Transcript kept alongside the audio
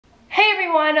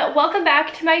everyone, welcome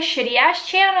back to my shitty ass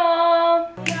channel.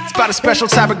 It's about a special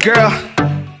type of girl.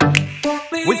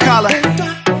 We call her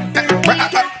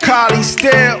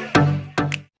KarleeSteel.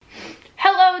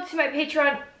 Hello to my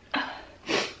Patreon.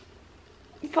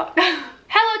 Fuck.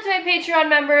 Hello to my Patreon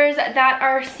members that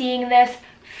are seeing this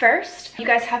first. You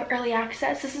guys have early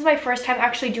access. This is my first time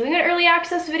actually doing an early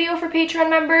access video for Patreon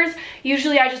members.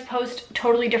 Usually I just post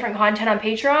totally different content on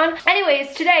Patreon.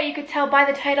 Anyways, today you could tell by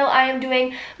the title I am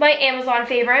doing my Amazon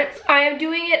favorites. I am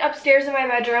doing it upstairs in my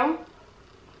bedroom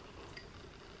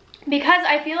because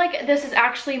I feel like this is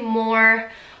actually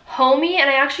more homey and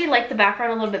I actually like the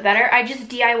background a little bit better. I just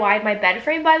DIY'd my bed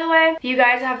frame, by the way. If you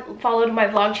guys have followed my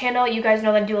vlog channel, you guys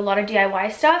know that I do a lot of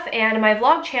DIY stuff, and in my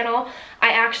vlog channel I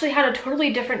actually had a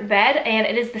totally different bed, and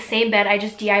it is the same bed, I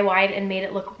just DIY'd and made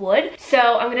it look wood. So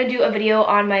I'm gonna do a video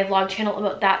on my vlog channel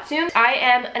about that soon. I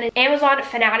am an Amazon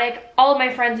fanatic. All of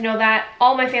my friends know that.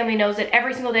 All my family knows it.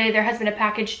 Every single day there has been a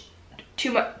package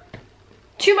to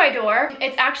my door.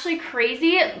 It's actually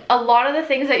crazy. A lot of the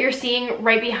things that you're seeing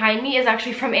right behind me is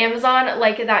actually from Amazon,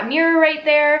 like that mirror right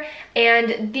there,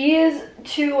 and these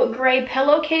two gray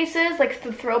pillowcases, like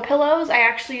the throw pillows. I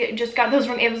actually just got those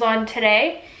from Amazon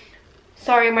today.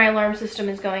 Sorry, my alarm system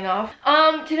is going off.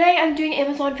 Today I'm doing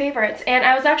Amazon favorites, and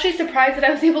I was actually surprised that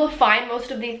I was able to find most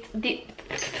of these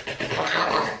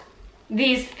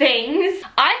things.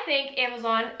 I think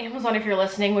Amazon, if you're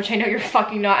listening, which I know you're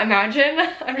fucking not, imagine.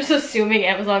 I'm just assuming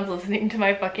Amazon's listening to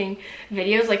my fucking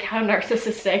videos, like how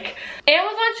narcissistic.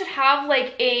 Amazon should have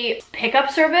like a pickup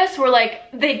service where like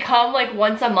they come like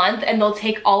once a month and they'll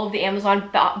take all of the Amazon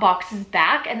boxes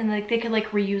back, and then like they could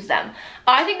like reuse them.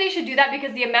 I think they should do that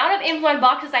because the amount of Amazon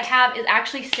boxes I have is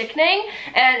actually sickening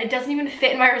and it doesn't even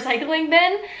fit in my recycling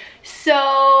bin.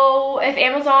 So if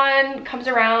Amazon comes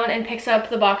around and picks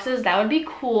up the boxes, that would be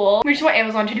cool. We just want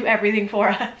Amazon to do everything for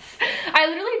us. I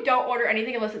literally don't order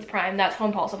anything unless it's Prime. That's how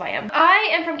impulsive I am. I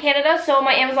am from Canada, so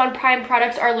my Amazon Prime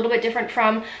products are a little bit different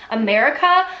from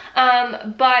America.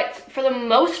 But for the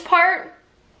most part,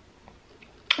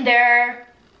 they're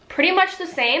pretty much the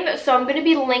same. So I'm going to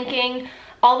be linking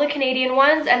all the Canadian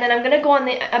ones, and then I'm gonna go on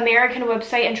the American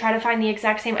website and try to find the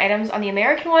exact same items on the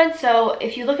American one. So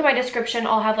if you look at my description,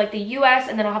 I'll have like the US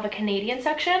and then I'll have a Canadian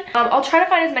section. I'll try to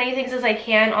find as many things as I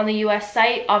can on the US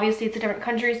site. Obviously it's a different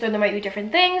country, so there might be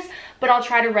different things, but I'll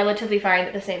try to relatively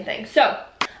find the same thing. So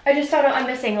I just found out I'm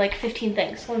missing like 15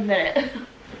 things. 1 minute.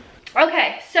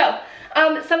 Okay, so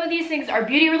some of these things are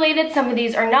beauty related, some of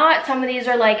these are not. Some of these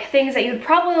are like things that you'd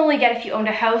probably only get if you owned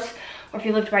a house or if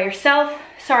you lived by yourself.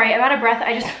 Sorry, I'm out of breath.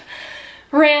 I just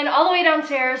ran all the way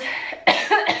downstairs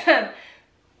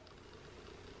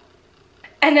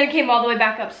and then came all the way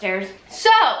back upstairs. So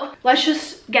let's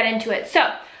just get into it.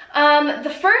 So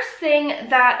the first thing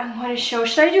that I'm going to show,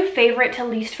 should I do favorite to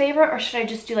least favorite, or should I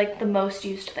just do like the most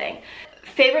used thing?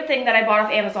 Favorite thing that I bought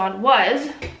off Amazon was,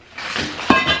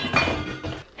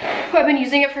 I've been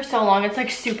using it for so long, it's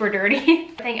like super dirty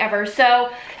thing ever.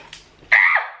 So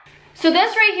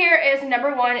this right here is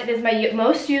number one. It is my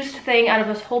most used thing out of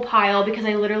this whole pile because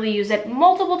I literally use it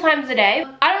multiple times a day.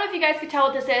 I don't know if you guys could tell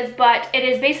what this is, but it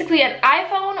is basically an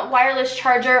iPhone wireless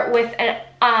charger with an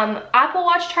Apple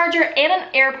Watch charger and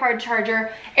an AirPod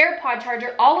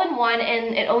charger all in one,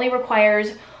 and it only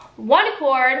requires one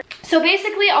cord. So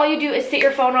basically all you do is sit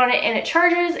your phone on it and it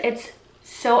charges. It's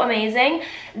so amazing.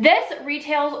 This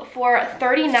retails for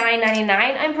 $39.99,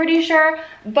 I'm pretty sure,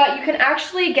 but you can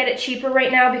actually get it cheaper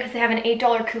right now because they have an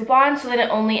 $8 coupon, so then it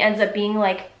only ends up being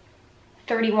like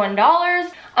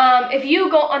 $31. If you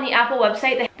go on the Apple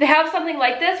website, they have something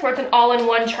like this where it's an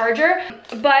all-in-one charger,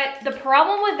 but the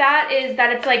problem with that is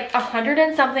that it's like $100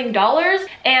 and something,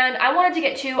 and I wanted to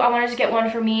get two. I wanted to get one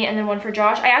for me and then one for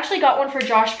Josh. I actually got one for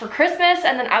Josh for Christmas,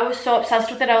 and then I was so obsessed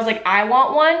with it, I was like, I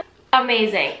want one.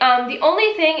 Amazing. The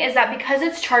only thing is that because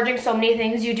it's charging so many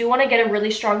things, you do want to get a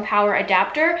really strong power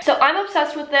adapter. So I'm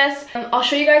obsessed with this. I'll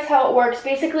show you guys how it works.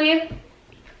 Basically,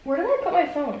 where did I put my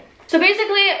phone? So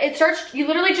basically it starts, you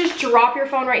literally just drop your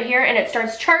phone right here and it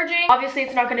starts charging. Obviously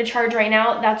it's not going to charge right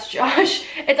now. That's Josh.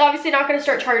 It's obviously not going to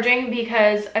start charging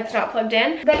because it's not plugged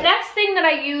in. The next thing that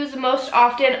I use most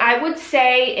often, I would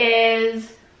say,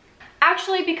 is,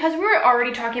 actually, because we're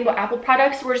already talking about Apple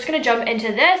products, we're just going to jump into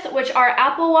this, which are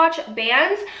Apple Watch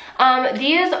bands.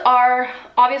 These are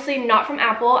obviously not from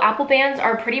Apple. Apple bands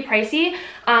are pretty pricey,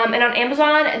 and on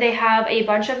Amazon they have a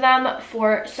bunch of them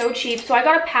for so cheap. So I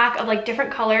got a pack of like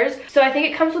different colors. So I think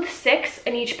it comes with 6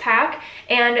 in each pack,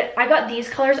 and I got these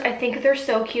colors. I think they're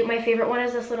so cute. My favorite one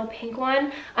is this little pink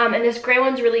one, and this gray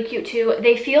one's really cute too.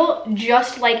 They feel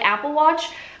just like Apple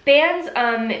Watch bands.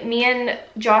 Me and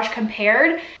Josh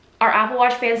compared. our Apple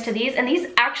Watch bands to these, and these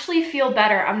actually feel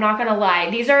better, I'm not gonna lie.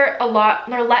 These are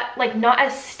they're like not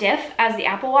as stiff as the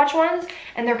Apple Watch ones,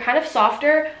 and they're kind of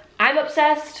softer. I'm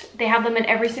obsessed. They have them in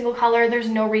every single color. There's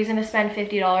no reason to spend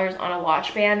 $50 on a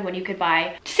watch band when you could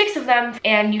buy 6 of them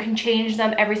and you can change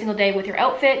them every single day with your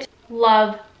outfit.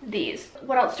 Love these.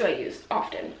 What else do I use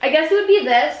often? I guess it would be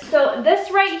this. So this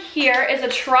right here is a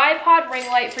tripod ring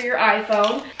light for your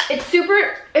iPhone. It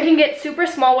can get super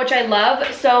small, which I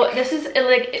love. So this is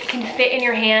like, it can fit in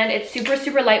your hand. It's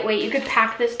super lightweight. You could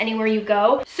pack this anywhere you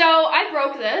go. So I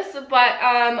broke this, but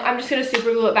I'm just gonna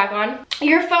super glue it back on.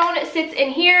 Your phone sits in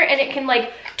here and it can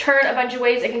like turn a bunch of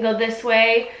ways. It can go this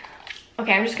way.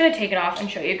 Okay, I'm just gonna take it off and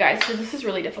show you guys because this is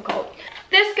really difficult.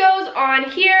 This goes on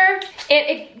here,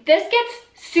 and this gets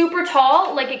super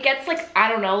tall. Like it gets like, I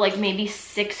don't know, like maybe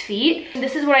 6 feet.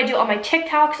 This is what I do all my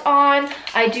TikToks on.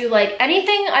 I do like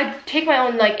anything. I take my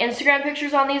own like Instagram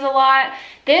pictures on these a lot.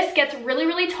 This gets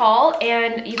really tall,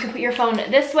 and you can put your phone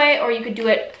this way, or you could do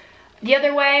it the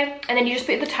other way, and then you just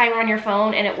put the timer on your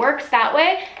phone and it works that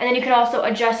way. And then you can also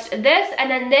adjust this, and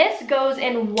then this goes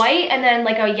in white and then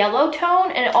like a yellow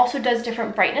tone, and it also does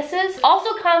different brightnesses.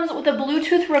 Also comes with a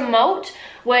Bluetooth remote,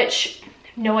 which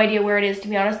no idea where it is, to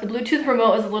be honest. The Bluetooth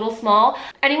remote is a little small.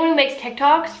 Anyone who makes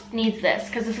TikToks needs this,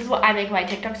 because this is what I make my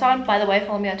TikToks on. By the way,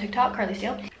 follow me on TikTok,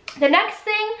 KarleeSteel. The next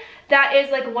thing that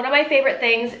is like one of my favorite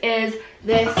things is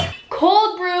this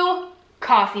cold brew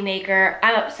coffee maker.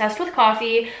 I'm obsessed with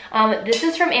coffee. This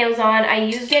is from Amazon. I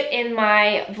used it in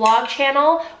my vlog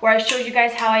channel where I showed you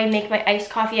guys how I make my iced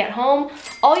coffee at home.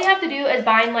 All you have to do is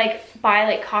buy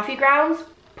like coffee grounds,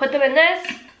 put them in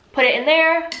this, put it in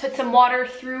there, put some water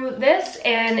through this,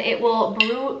 and it will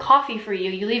brew coffee for you.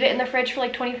 You leave it in the fridge for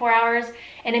like 24 hours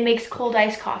and it makes cold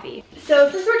iced coffee. So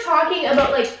since we're talking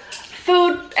about like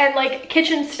food and like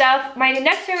kitchen stuff, my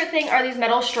next favorite thing are these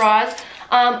metal straws.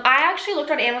 I actually looked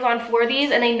on Amazon for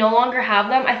these and they no longer have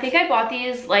them. I think I bought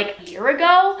these like a year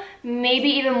ago, maybe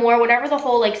even more, whenever the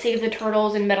whole like save the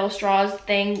turtles and metal straws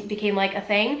thing became like a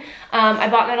thing. I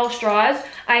bought metal straws.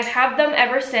 I've had them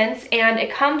ever since, and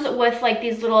it comes with like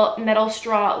these little metal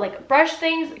straw like brush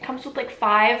things. It comes with like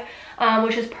 5,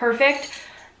 which is perfect.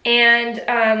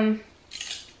 And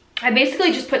I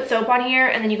basically just put soap on here,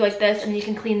 and then you go like this, and you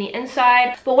can clean the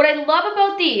inside. But what I love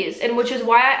about these, and which is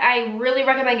why I really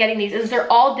recommend getting these, is they're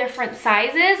all different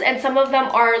sizes, and some of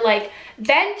them are like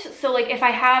bent. So like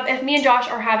if me and Josh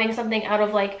are having something out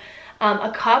of like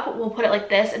a cup, we'll put it like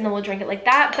this, and then we'll drink it like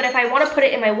that. But if I want to put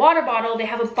it in my water bottle, they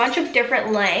have a bunch of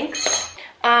different lengths.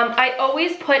 I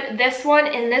always put this one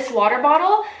in this water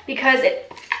bottle because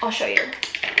I'll show you.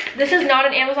 This is not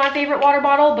an Amazon favorite water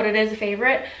bottle, but it is a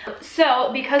favorite.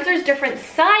 So because there's different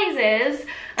sizes,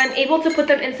 I'm able to put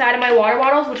them inside of my water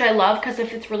bottles, which I love because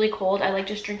if it's really cold, I like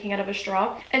just drinking out of a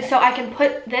straw. And so I can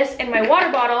put this in my water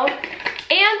bottle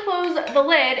and close the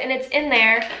lid, and it's in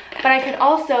there. But I can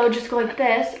also just go like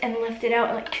this and lift it out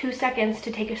in like 2 seconds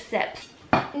to take a sip.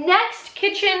 Next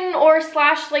kitchen or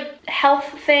slash like health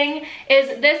thing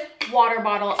is this water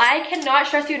bottle. I cannot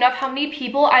stress you enough how many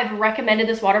people I've recommended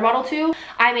this water bottle to.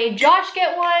 I made Josh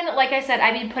get one. Like I said,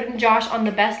 I've been putting Josh on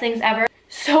the best things ever.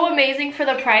 So amazing for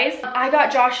the price. I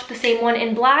got Josh the same one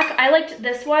in black. I liked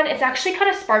this one. It's actually kind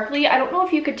of sparkly. I don't know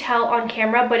if you could tell on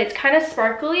camera, but it's kind of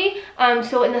sparkly.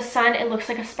 So in the sun, it looks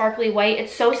like a sparkly white.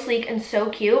 It's so sleek and so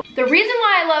cute. The reason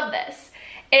why I love this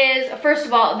is, first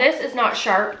of all, this is not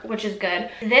sharp, which is good.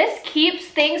 This keeps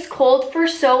things cold for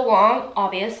so long,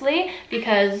 obviously,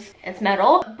 because it's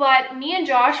metal. But me and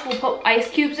Josh will put ice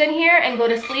cubes in here and go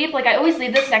to sleep. Like, I always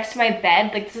leave this next to my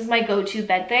bed. Like, this is my go-to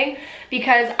bed thing,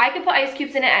 because I can put ice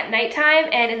cubes in it at nighttime,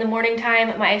 and in the morning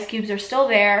time, my ice cubes are still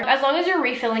there. As long as you're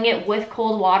refilling it with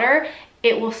cold water,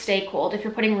 it will stay cold. If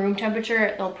you're putting room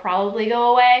temperature, they'll probably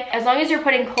go away. As long as you're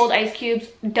putting cold ice cubes,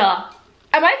 duh.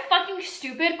 Am I fucking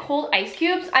stupid? Cold ice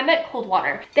cubes? I meant cold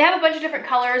water. They have a bunch of different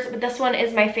colors, but this one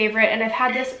is my favorite, and I've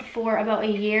had this for about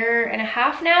 1.5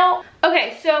 years now.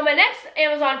 Okay, so my next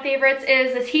Amazon favorites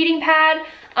is this heating pad.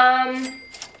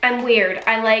 I'm weird.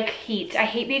 I like heat. I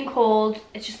hate being cold.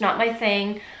 It's just not my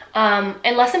thing.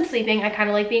 Unless I'm sleeping, I kind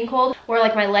of like being cold, where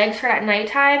like my legs hurt at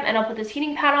nighttime, and I'll put this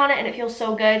heating pad on it and it feels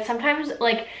so good. Sometimes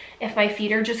like if my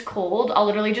feet are just cold, I'll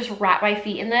literally just wrap my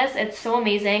feet in this. It's so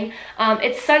amazing.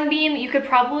 It's Sunbeam. You could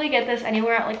probably get this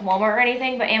anywhere at like Walmart or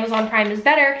anything, but Amazon Prime is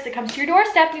better because it comes to your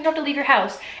doorstep and you don't have to leave your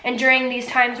house. And during these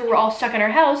times where we're all stuck in our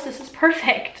house, this is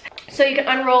perfect. So you can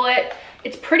unroll it.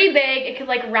 It's pretty big. It could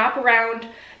like wrap around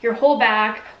your whole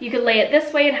back. You could lay it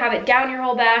this way and have it down your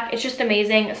whole back. It's just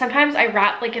amazing. Sometimes I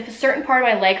wrap, like if a certain part of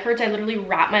my leg hurts, I literally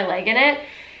wrap my leg in it.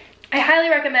 I highly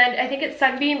recommend. I think it's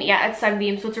Sunbeam. Yeah, it's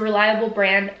Sunbeam, so it's a reliable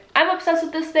brand. I'm obsessed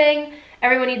with this thing,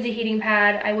 Everyone needs a heating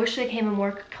pad. I wish they came in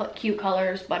more cute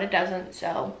colors, but it doesn't,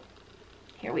 so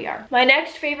here we are. My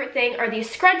next favorite thing are these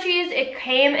scrunchies. It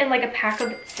came in like a pack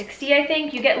of 60, I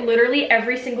think. You get literally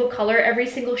every single color, every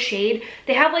single shade.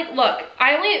 They have like, look,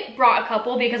 I only brought a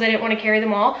couple because I didn't want to carry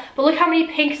them all, but look how many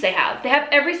pinks they have. They have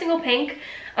every single pink.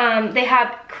 They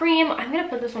have cream. I'm gonna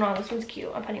put this one on. This one's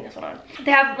cute. I'm putting this one on.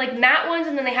 They have like matte ones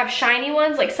and then they have shiny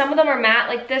ones. Like some of them are matte,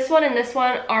 like this one and this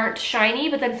one aren't shiny,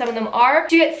 but then some of them are.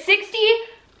 So you get 60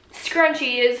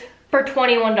 scrunchies for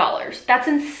 $21.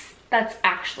 That's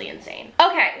actually insane.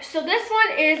 Okay, so this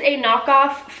one is a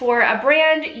knockoff for a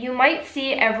brand you might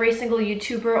see every single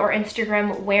YouTuber or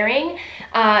Instagram wearing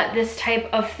this type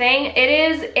of thing. It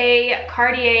is a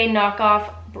Cartier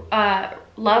knockoff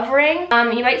love ring.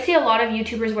 You might see a lot of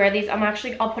YouTubers wear these.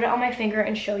 I'll put it on my finger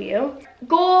and show you.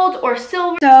 Gold or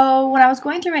silver. So when I was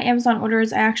going through my Amazon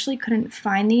orders, I actually couldn't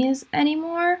find these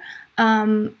anymore.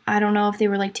 I don't know if they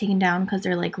were like taken down because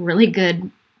they're like really good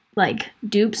like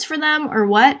dupes for them or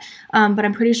what, but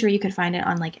I'm pretty sure you could find it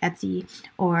on like Etsy,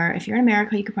 or if you're in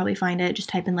America you could probably find it. Just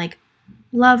type in like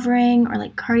love ring or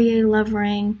like Cartier love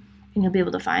ring and you'll be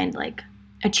able to find like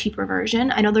a cheaper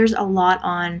version. I know there's a lot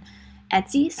on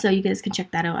Etsy, so you guys can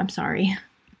check that out. I'm sorry.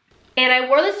 And I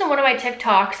wore this in one of my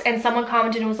TikToks and someone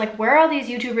commented and was like, where are all these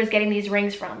YouTubers getting these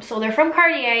rings from? So they're from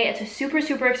Cartier. It's a super,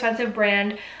 super expensive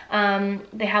brand.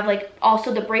 They have like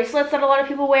also the bracelets that a lot of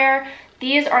people wear.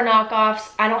 These are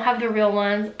knockoffs. I don't have the real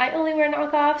ones. I only wear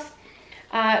knockoffs.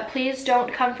 Please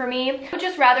don't come for me. I would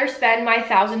just rather spend my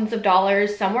thousands of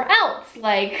dollars somewhere else,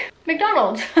 like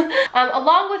McDonald's.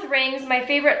 Along with rings, my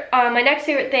next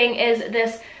favorite thing is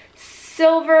this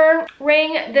silver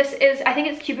ring. This is, I think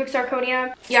it's cubic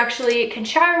zirconia. You actually can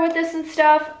shower with this and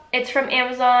stuff. It's from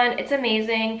Amazon. It's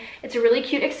amazing. It's a really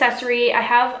cute accessory. I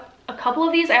have a couple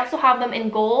of these. I also have them in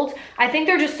gold. I think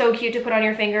they're just so cute to put on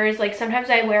your fingers. Like sometimes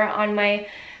I wear it on my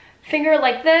finger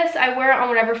like this. I wear it on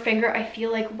whatever finger I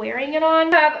feel like wearing it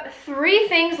on. I have 3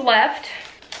 things left.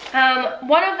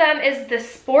 One of them is the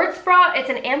sports bra. It's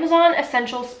an Amazon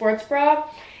Essential sports bra.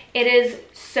 It is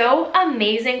so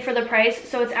amazing for the price.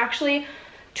 So it's actually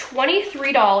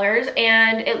 $23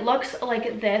 and it looks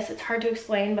like this. It's hard to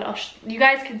explain, but you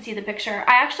guys can see the picture.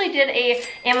 I actually did a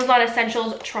Amazon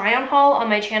Essentials try on haul on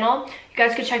my channel. You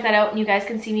guys could check that out and you guys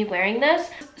can see me wearing this.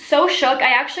 So shook.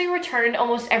 I actually returned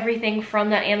almost everything from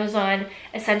that Amazon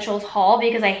Essentials haul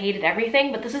because I hated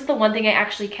everything, but this is the one thing I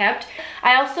actually kept.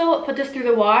 I also put this through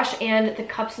the wash and the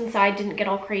cups inside didn't get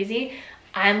all crazy.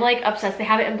 I'm like obsessed. They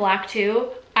have it in black too.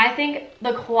 I think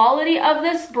the quality of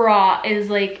this bra is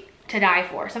like to die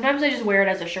for. Sometimes I just wear it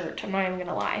as a shirt. I'm not even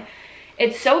gonna lie.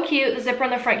 It's so cute. The zipper on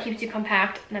the front keeps you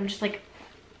compact and I'm just like,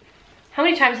 how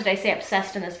many times did I say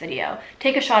obsessed in this video?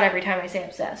 Take a shot every time I say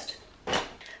obsessed.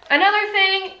 Another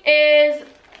thing is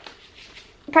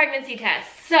pregnancy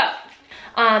tests. So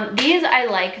these I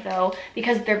like though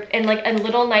because they're in like a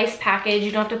little nice package.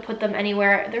 You don't have to put them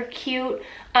anywhere. They're cute.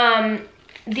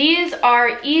 These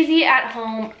are easy at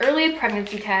home early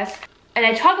pregnancy tests. And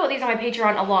I talk about these on my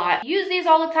Patreon a lot. Use these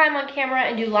all the time on camera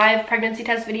and do live pregnancy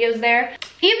test videos there.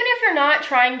 Even if you're not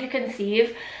trying to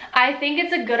conceive, I think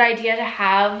it's a good idea to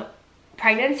have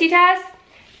pregnancy tests.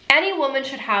 Any woman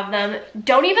should have them.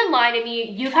 Don't even lie to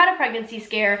me. You've had a pregnancy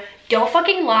scare. Don't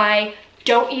fucking lie.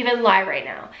 Don't even lie right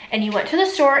now. And you went to the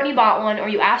store and you bought one, or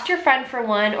you asked your friend for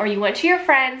one, or you went to your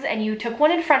friends and you took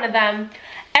one in front of them.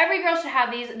 Every girl should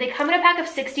have these. They come in a pack of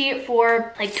 60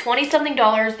 for like 20-something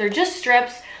dollars. They're just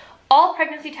strips. All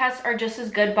pregnancy tests are just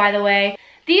as good, by the way.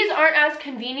 These aren't as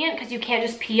convenient because you can't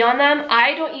just pee on them.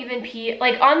 I don't even pee,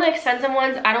 like on the expensive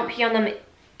ones, I don't pee on them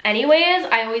anyways.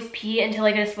 I always pee into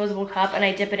like a disposable cup and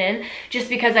I dip it in just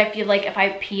because I feel like if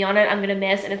I pee on it, I'm gonna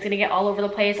miss and it's gonna get all over the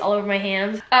place, all over my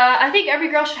hands. I think every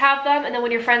girl should have them, and then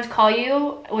when your friends call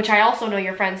you, which I also know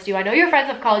your friends do, I know your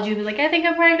friends have called you and be like, I think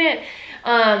I'm pregnant.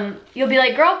 You'll be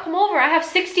like, girl, come over. I have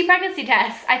 60 pregnancy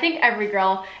tests. I think every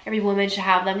girl, every woman should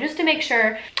have them just to make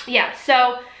sure. Yeah,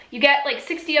 so you get like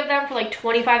 60 of them for like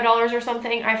 $25 or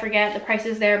something. I forget the price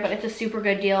is there, but it's a super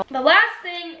good deal. The last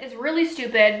thing is really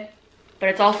stupid, but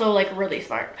it's also like really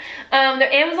smart.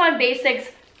 They're Amazon Basics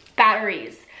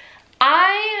batteries.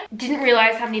 I didn't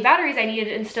realize how many batteries I needed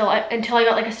until I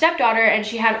got like a stepdaughter and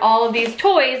she had all of these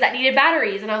toys that needed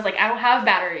batteries, and I was like, I don't have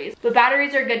batteries. But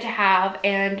batteries are good to have,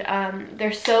 and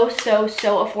they're so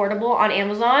affordable on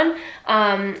Amazon.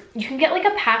 You can get like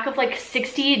a pack of like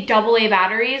 60 AA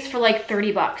batteries for like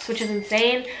 30 bucks, which is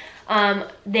insane.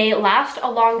 They last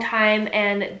a long time,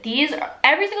 and these are,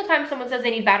 every single time someone says they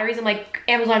need batteries, I'm like,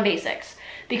 Amazon Basics,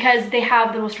 because they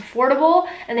have the most affordable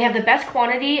and they have the best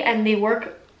quantity and they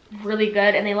work really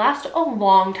good and they last a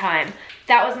long time.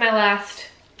 That was my last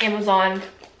Amazon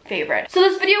favorite. So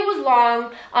this video was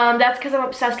long. That's because I'm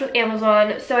obsessed with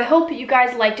Amazon. So I hope you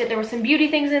guys liked it. There were some beauty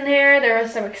things in there. There were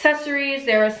some accessories.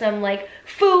 There was some like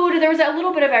food. There was a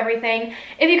little bit of everything.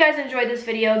 If you guys enjoyed this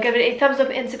video, give it a thumbs up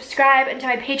and subscribe. And to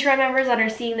my Patreon members that are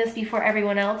seeing this before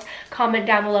everyone else, comment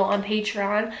down below on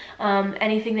Patreon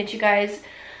anything that you guys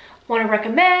want to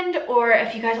recommend, or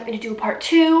if you guys want me to do a part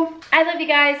 2. I love you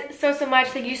guys so much.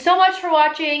 Thank you so much for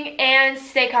watching, and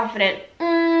stay confident.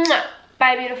 Mwah.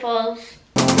 Bye, beautifuls.